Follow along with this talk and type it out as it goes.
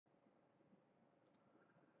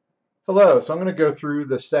Hello, so I'm going to go through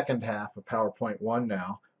the second half of PowerPoint 1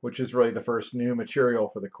 now, which is really the first new material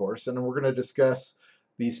for the course, and we're going to discuss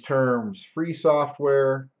these terms free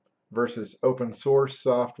software versus open source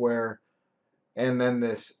software, and then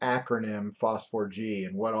this acronym FOSS4G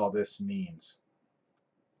and what all this means.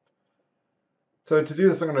 So to do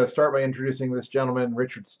this, I'm going to start by introducing this gentleman,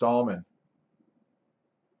 Richard Stallman.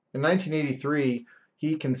 In 1983,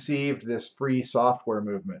 he conceived this free software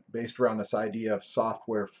movement based around this idea of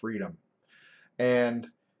software freedom. And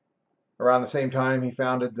around the same time, he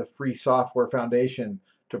founded the Free Software Foundation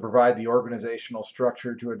to provide the organizational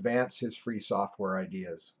structure to advance his free software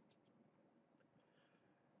ideas.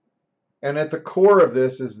 And at the core of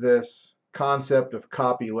this is this concept of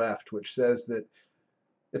copyleft, which says that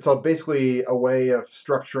it's basically a way of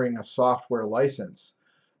structuring a software license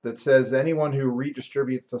that says anyone who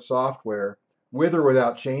redistributes the software, with or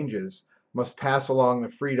without changes, must pass along the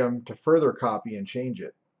freedom to further copy and change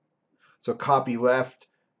it. So copyleft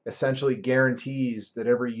essentially guarantees that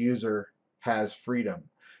every user has freedom.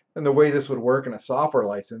 And the way this would work in a software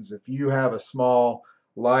license, if you have a small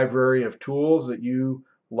library of tools that you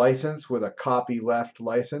license with a copyleft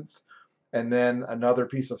license, and then another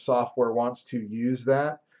piece of software wants to use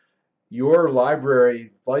that, your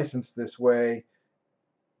library licensed this way,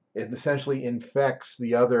 it essentially infects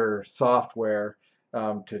the other software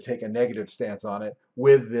to take a negative stance on it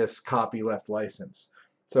with this copyleft license.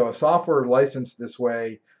 So a software licensed this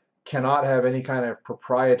way cannot have any kind of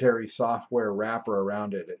proprietary software wrapper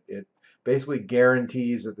around it. It basically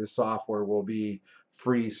guarantees that this software will be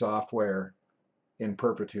free software in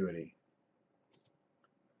perpetuity.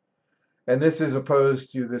 And this is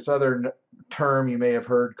opposed to this other term you may have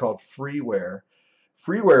heard called freeware.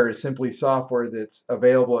 Freeware is simply software that's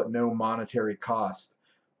available at no monetary cost.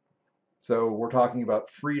 So we're talking about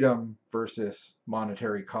freedom versus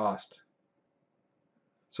monetary cost.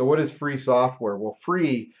 So what is free software? Well,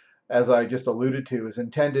 free, as I just alluded to, is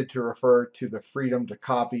intended to refer to the freedom to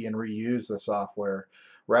copy and reuse the software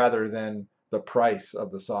rather than the price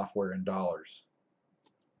of the software in dollars.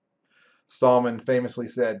 Stallman famously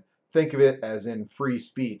said, think of it as in free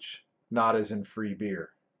speech, not as in free beer.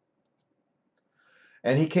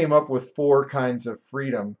 And he came up with 4 kinds of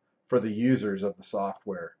freedom for the users of the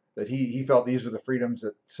software, that he felt these are the freedoms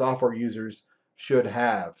that software users should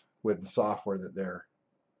have with the software that they're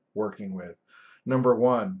working with. Number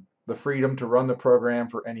 1, the freedom to run the program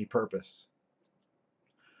for any purpose.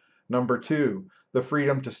 Number 2, the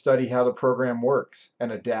freedom to study how the program works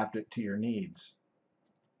and adapt it to your needs.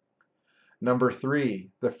 Number 3,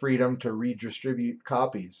 the freedom to redistribute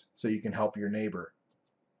copies so you can help your neighbor.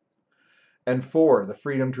 And 4, the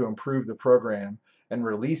freedom to improve the program and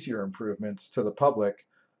release your improvements to the public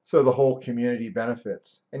so the whole community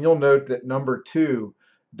benefits. And you'll note that number 2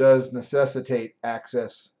 does necessitate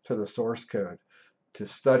access to the source code. To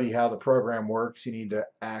study how the program works, you need to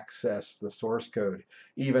access the source code,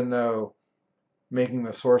 even though making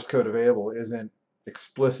the source code available isn't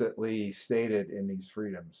explicitly stated in these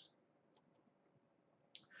freedoms.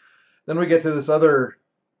 Then we get to this other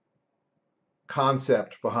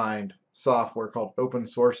concept behind software called open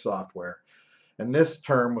source software. And this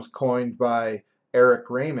term was coined by Eric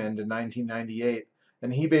Raymond in 1998.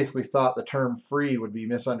 And he basically thought the term free would be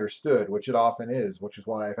misunderstood, which it often is, which is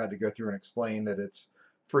why I've had to go through and explain that it's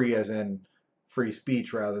free as in free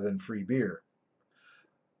speech rather than free beer.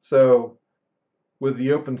 So with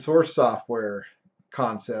the open source software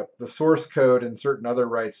concept, the source code and certain other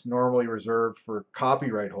rights normally reserved for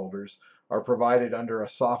copyright holders are provided under a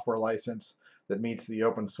software license that meets the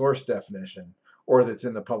open source definition or that's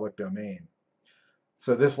in the public domain.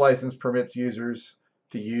 So this license permits users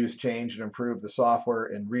to use, change, and improve the software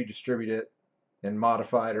and redistribute it in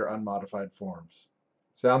modified or unmodified forms.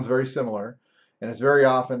 Sounds very similar, and it's very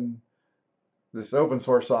often, this open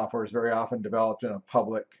source software is very often developed in a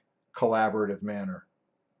public, collaborative manner.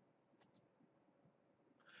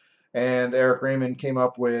 And Eric Raymond came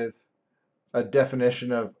up with a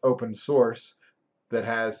definition of open source that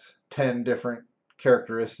has 10 different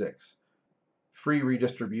characteristics. Free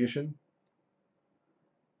redistribution,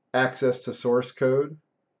 access to source code,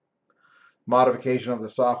 modification of the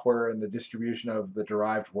software and the distribution of the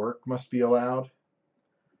derived work must be allowed.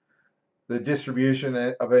 The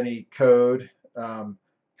distribution of any code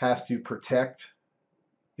has to protect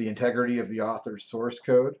the integrity of the author's source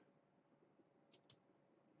code.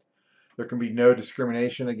 There can be no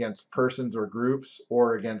discrimination against persons or groups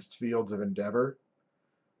or against fields of endeavor.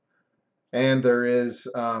 And there is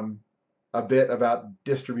a bit about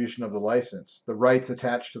distribution of the license. The rights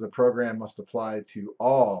attached to the program must apply to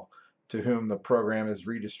all to whom the program is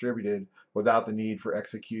redistributed without the need for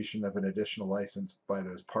execution of an additional license by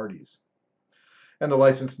those parties. And the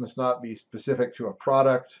license must not be specific to a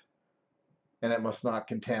product, and it must not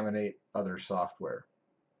contaminate other software.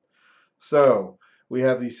 So we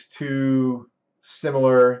have these two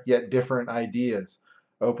similar yet different ideas: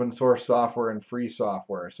 open source software and free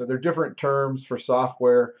software. So they're different terms for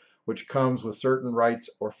software which comes with certain rights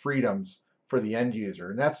or freedoms for the end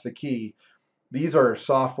user. And that's the key. These are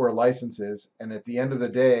software licenses, and at the end of the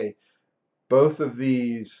day, both of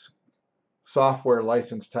these software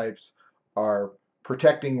license types are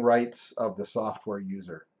protecting rights of the software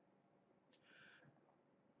user.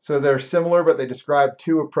 So they're similar, but they describe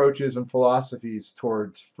two approaches and philosophies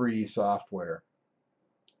towards free software.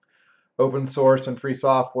 Open source and free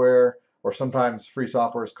software, or sometimes free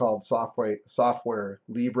software is called software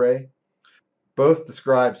libre. Both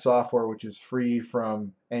describe software which is free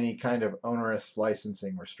from any kind of onerous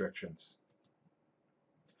licensing restrictions.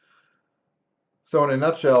 So in a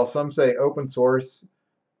nutshell, some say open source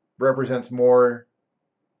represents more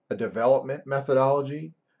a development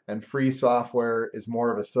methodology, and free software is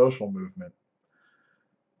more of a social movement.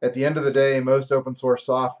 At the end of the day, most open source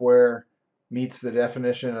software meets the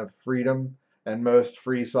definition of freedom, and most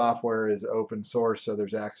free software is open source, so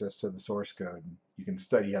there's access to the source code. You can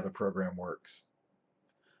study how the program works.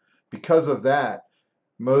 Because of that,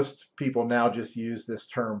 most people now just use this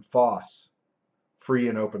term Foss, free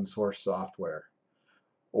and open source software.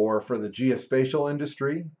 Or for the geospatial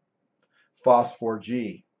industry, Foss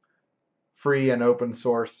 4G, free and open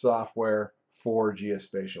source software for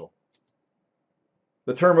geospatial.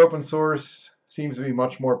 The term open source seems to be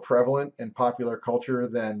much more prevalent in popular culture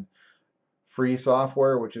than free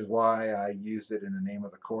software, which is why I used it in the name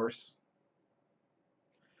of the course.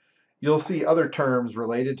 You'll see other terms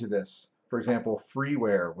related to this. For example,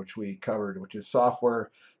 freeware, which we covered, which is software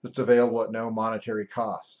that's available at no monetary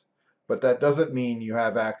cost. But that doesn't mean you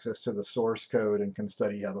have access to the source code and can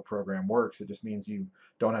study how the program works. It just means you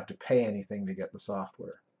don't have to pay anything to get the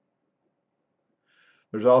software.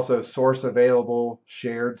 There's also source available,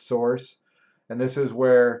 shared source, and this is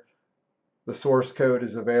where the source code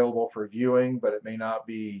is available for viewing, but it may not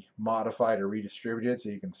be modified or redistributed, so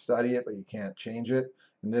you can study it, but you can't change it.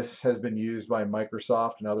 And this has been used by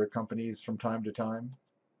Microsoft and other companies from time to time.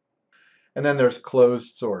 And then there's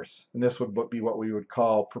closed source, and this would be what we would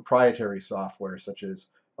call proprietary software, such as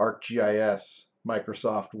ArcGIS,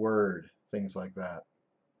 Microsoft Word, things like that.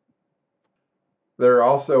 There are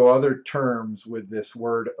also other terms with this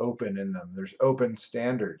word open in them. There's open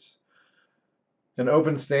standards. And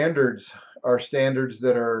open standards are standards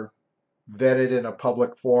that are vetted in a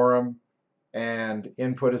public forum, and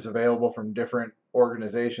input is available from different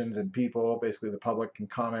organizations and people. Basically, the public can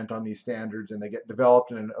comment on these standards, and they get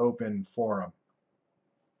developed in an open forum.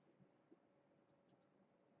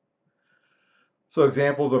 So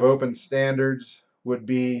examples of open standards would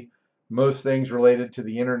be most things related to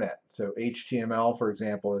the internet. So HTML, for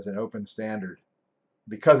example, is an open standard.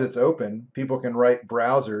 Because it's open, people can write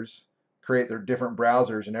browsers, create their different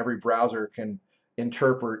browsers, and every browser can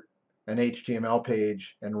interpret an HTML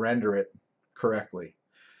page and render it correctly.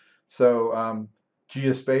 So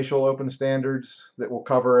geospatial open standards that we'll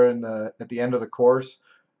cover at the end of the course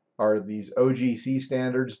are these OGC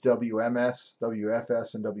standards: WMS,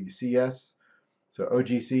 WFS, and WCS. So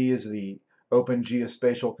OGC is the Open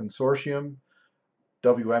Geospatial Consortium.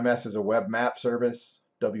 WMS is a web map service.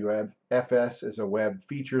 WFS is a web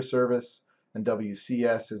feature service. And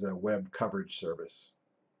WCS is a web coverage service.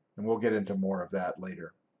 And we'll get into more of that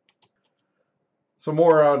later. So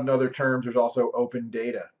more on other terms, there's also open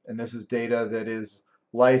data. And this is data that is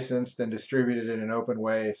licensed and distributed in an open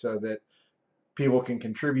way so that people can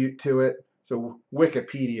contribute to it. So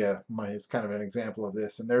Wikipedia is kind of an example of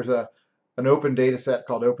this. And there's an open data set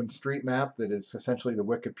called OpenStreetMap that is essentially the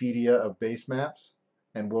Wikipedia of base maps.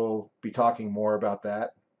 And we'll be talking more about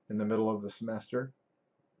that in the middle of the semester.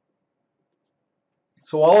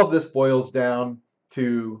 So all of this boils down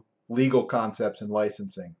to legal concepts and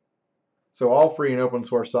licensing. So all free and open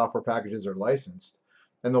source software packages are licensed,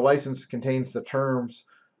 and the license contains the terms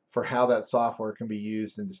for how that software can be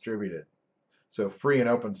used and distributed. So free and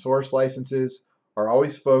open source licenses are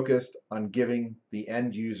always focused on giving the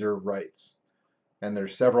end user rights. And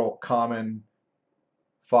there's several common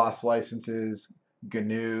Foss licenses.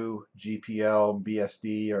 GNU, GPL,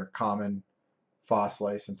 BSD are common Foss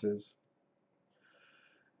licenses.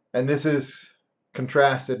 And this is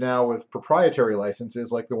contrasted now with proprietary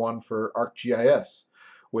licenses like the one for ArcGIS,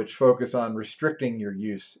 which focus on restricting your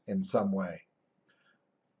use in some way.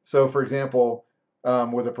 So for example,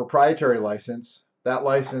 with a proprietary license, that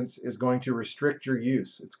license is going to restrict your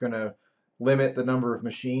use. It's going to limit the number of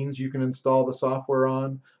machines you can install the software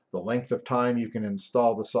on, the length of time you can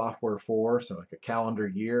install the software for, so like a calendar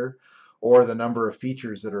year, or the number of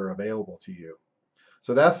features that are available to you.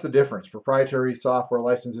 So that's the difference. Proprietary software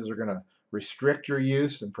licenses are going to restrict your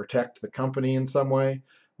use and protect the company in some way,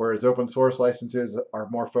 whereas open source licenses are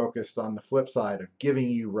more focused on the flip side of giving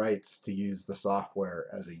you rights to use the software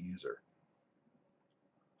as a user.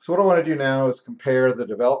 So what I want to do now is compare the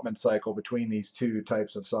development cycle between these two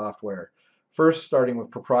types of software. First, starting with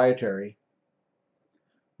proprietary.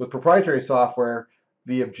 With proprietary software,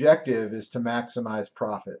 the objective is to maximize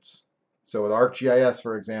profits. So with ArcGIS,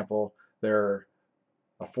 for example, they're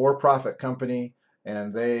a for-profit company,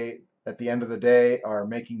 and they, at the end of the day, are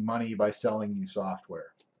making money by selling you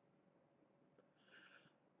software.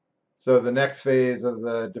 So the next phase of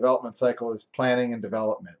the development cycle is planning and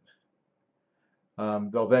development.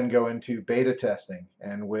 They'll then go into beta testing,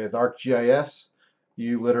 and with ArcGIS,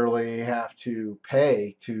 you literally have to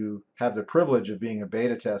pay to have the privilege of being a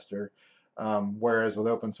beta tester, whereas with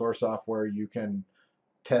open source software, you can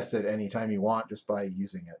test it anytime you want just by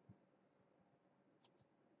using it.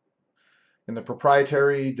 In the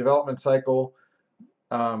proprietary development cycle,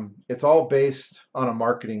 it's all based on a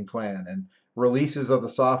marketing plan, and releases of the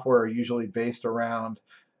software are usually based around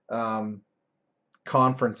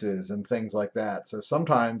conferences and things like that. So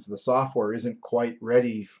sometimes the software isn't quite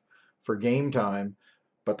ready for game time,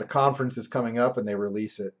 but the conference is coming up and they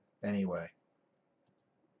release it anyway.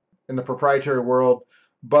 In the proprietary world,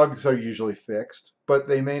 bugs are usually fixed, but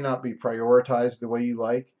they may not be prioritized the way you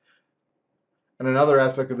like. And another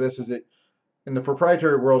aspect of this is that in the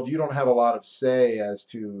proprietary world, you don't have a lot of say as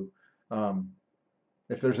to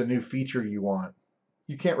if there's a new feature you want.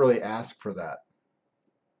 You can't really ask for that.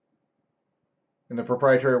 In the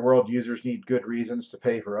proprietary world, users need good reasons to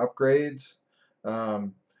pay for upgrades.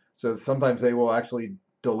 So sometimes they will actually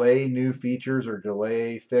delay new features or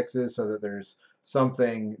delay fixes so that there's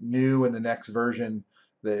something new in the next version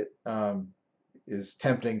that is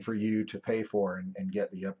tempting for you to pay for and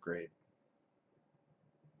get the upgrade.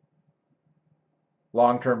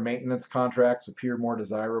 Long-term maintenance contracts appear more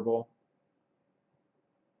desirable.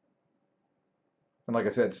 And like I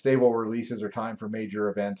said, stable releases are timed for major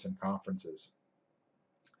events and conferences.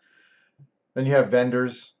 Then you have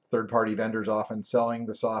vendors, third-party vendors often selling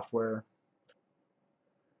the software.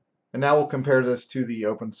 And now we'll compare this to the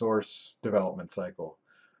open source development cycle.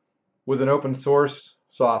 With an open source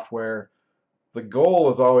software, the goal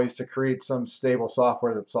is always to create some stable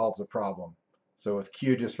software that solves a problem. So with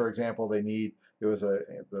QGIS, for example, the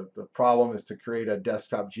problem is to create a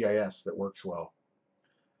desktop GIS that works well.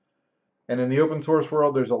 And in the open source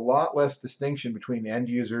world, there's a lot less distinction between end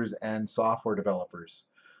users and software developers.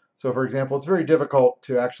 So for example, it's very difficult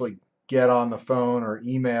to actually get on the phone or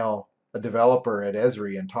email a developer at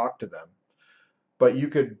Esri and talk to them. But you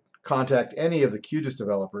could contact any of the QGIS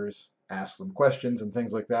developers, ask them questions and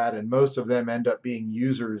things like that, and most of them end up being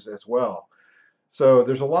users as well. So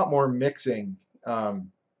there's a lot more mixing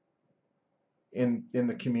in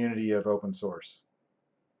the community of open source.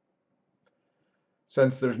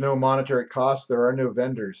 Since there's no monetary cost, there are no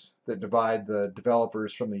vendors that divide the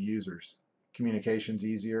developers from the users. Communication's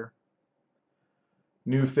easier.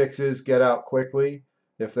 New fixes get out quickly.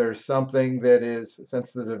 If there's something that is,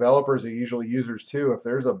 since the developers are usually users too, if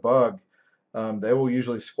there's a bug, they will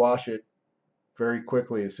usually squash it very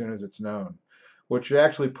quickly as soon as it's known, which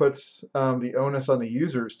actually puts the onus on the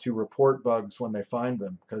users to report bugs when they find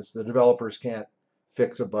them, because the developers can't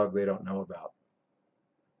fix a bug they don't know about.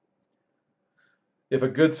 If a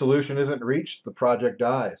good solution isn't reached, the project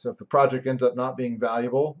dies. So if the project ends up not being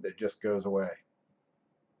valuable, it just goes away.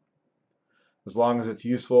 As long as it's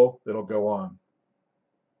useful, it'll go on.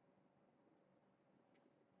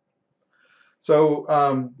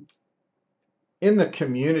 So in the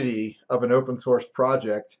community of an open source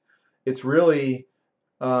project, it's really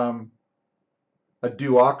a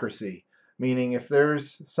duocracy, meaning if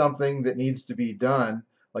there's something that needs to be done,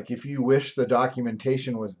 like if you wish the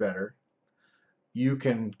documentation was better, you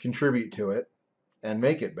can contribute to it and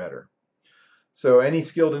make it better. So any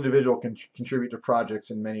skilled individual can contribute to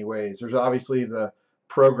projects in many ways. There's obviously the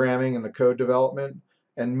programming and the code development,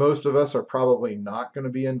 and most of us are probably not going to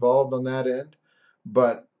be involved on that end,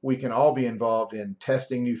 but we can all be involved in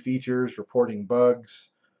testing new features, reporting bugs,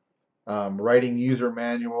 writing user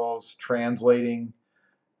manuals, translating,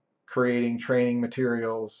 creating training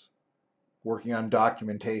materials, working on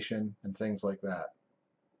documentation, and things like that.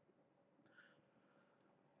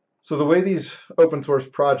 So the way these open source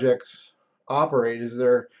projects operate is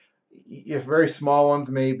if very small ones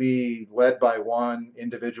may be led by one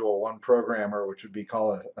individual, one programmer, which would be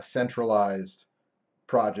called a centralized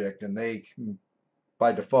project, and they can,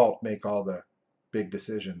 by default, make all the big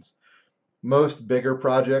decisions. Most bigger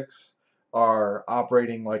projects are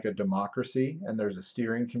operating like a democracy, and there's a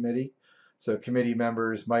steering committee. So committee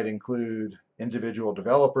members might include individual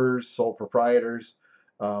developers, sole proprietors,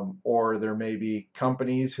 or there may be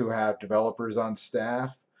companies who have developers on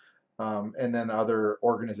staff, and then other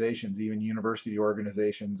organizations, even university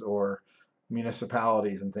organizations or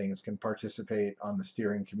municipalities and things, can participate on the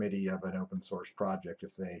steering committee of an open source project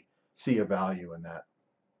if they see a value in that.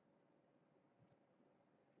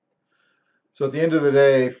 So at the end of the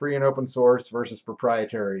day, free and open source versus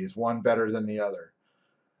proprietary, is one better than the other?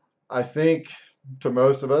 I think to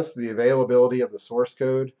most of us, the availability of the source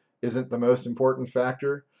code isn't the most important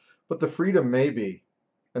factor, but the freedom may be,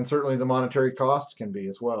 and certainly the monetary cost can be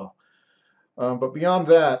as well. But beyond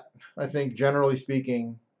that, I think generally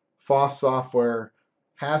speaking, Foss software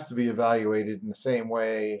has to be evaluated in the same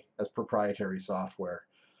way as proprietary software.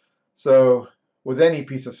 So with any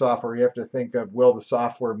piece of software, you have to think of, will the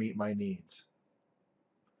software meet my needs?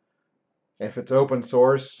 If it's open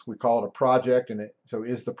source, we call it a project, and so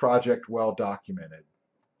is the project well documented?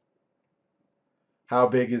 How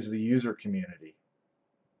big is the user community?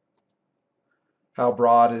 How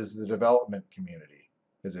broad is the development community?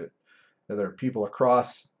 Are there people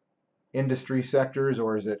across industry sectors,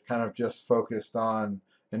 or is it kind of just focused on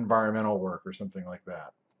environmental work or something like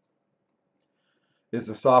that? Is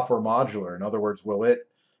the software modular? In other words,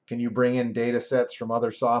 can you bring in data sets from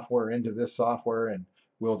other software into this software, and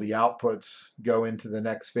will the outputs go into the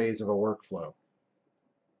next phase of a workflow?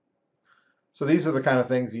 So these are the kind of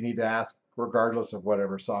things you need to ask regardless of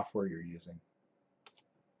whatever software you're using.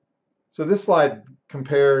 So this slide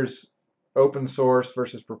compares open source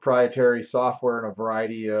versus proprietary software in a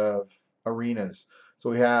variety of arenas. So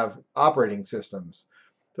we have operating systems.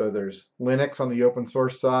 So there's Linux on the open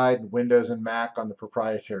source side, Windows and Mac on the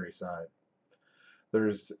proprietary side.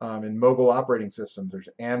 There's in mobile operating systems, there's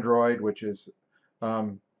Android, which is,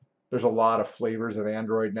 there's a lot of flavors of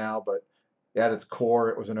Android now, but at its core,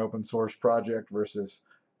 it was an open source project, versus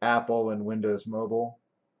Apple and Windows Mobile.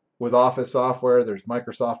 With Office software, there's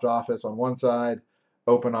Microsoft Office on one side,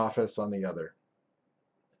 OpenOffice on the other.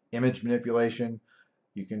 Image manipulation,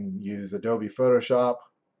 you can use Adobe Photoshop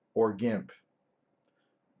or GIMP.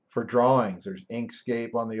 For drawings, there's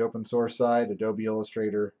Inkscape on the open source side, Adobe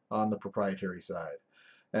Illustrator on the proprietary side,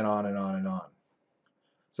 and on and on and on.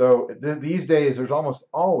 So these days, there's almost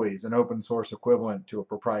always an open source equivalent to a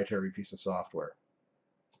proprietary piece of software.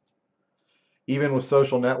 Even with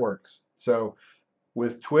social networks. So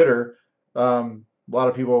with Twitter, a lot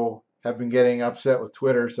of people have been getting upset with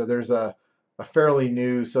Twitter. So there's a fairly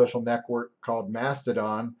new social network called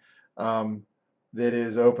Mastodon that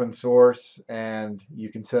is open source, and you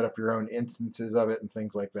can set up your own instances of it and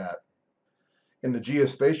things like that. In the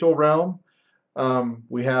geospatial realm,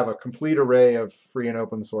 we have a complete array of free and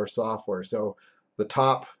open source software. So the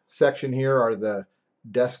top section here are the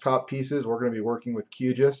desktop pieces. We're going to be working with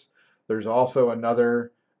QGIS. There's also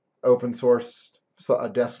another open source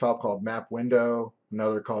desktop called MapWindow,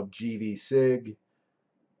 another called GVSig,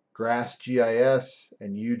 GrassGIS,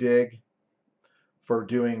 and UDig. For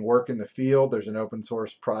doing work in the field, there's an open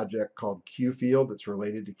source project called QField that's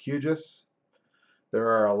related to QGIS. There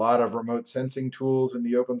are a lot of remote sensing tools in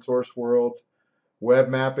the open source world. Web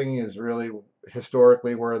mapping is really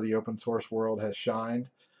historically where the open source world has shined.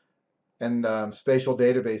 And spatial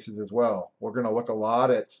databases as well. We're going to look a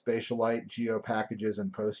lot at Spatialite, GeoPackages,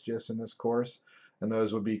 and PostGIS in this course, and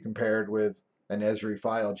those would be compared with an Esri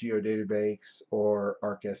file geodatabase or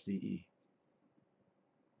ArcSDE.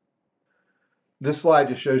 This slide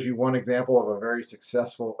just shows you one example of a very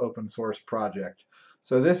successful open source project.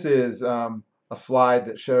 So this is a slide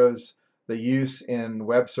that shows the use in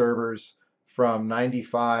web servers from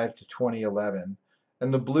 95 to 2011.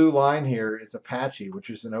 And the blue line here is Apache, which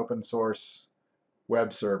is an open source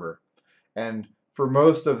web server. And for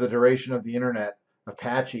most of the duration of the internet,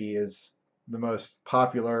 Apache is the most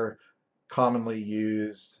popular, commonly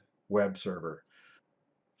used web server.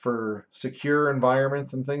 For secure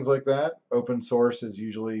environments and things like that, open source is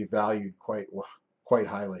usually valued quite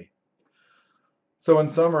highly. So in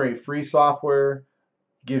summary, free software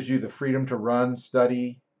gives you the freedom to run,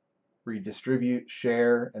 study, redistribute,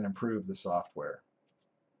 share, and improve the software.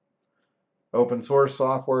 Open source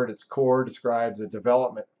software at its core describes a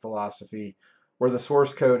development philosophy where the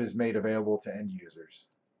source code is made available to end users.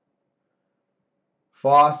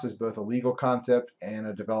 Foss is both a legal concept and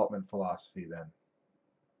a development philosophy then.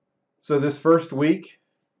 So this first week,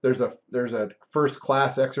 there's a first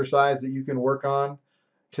class exercise that you can work on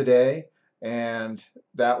today, and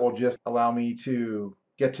that will just allow me to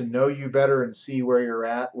get to know you better and see where you're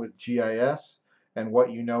at with GIS and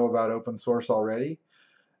what you know about open source already.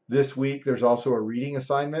 This week, there's also a reading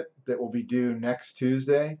assignment that will be due next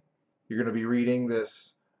Tuesday. You're going to be reading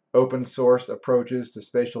this Open Source Approaches to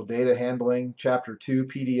Spatial Data Handling, Chapter 2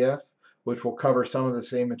 PDF, which will cover some of the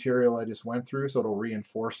same material I just went through, so it'll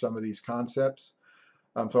reinforce some of these concepts.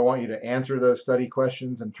 So I want you to answer those study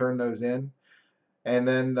questions and turn those in. And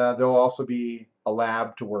then there'll also be a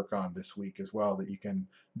lab to work on this week as well that you can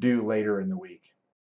do later in the week.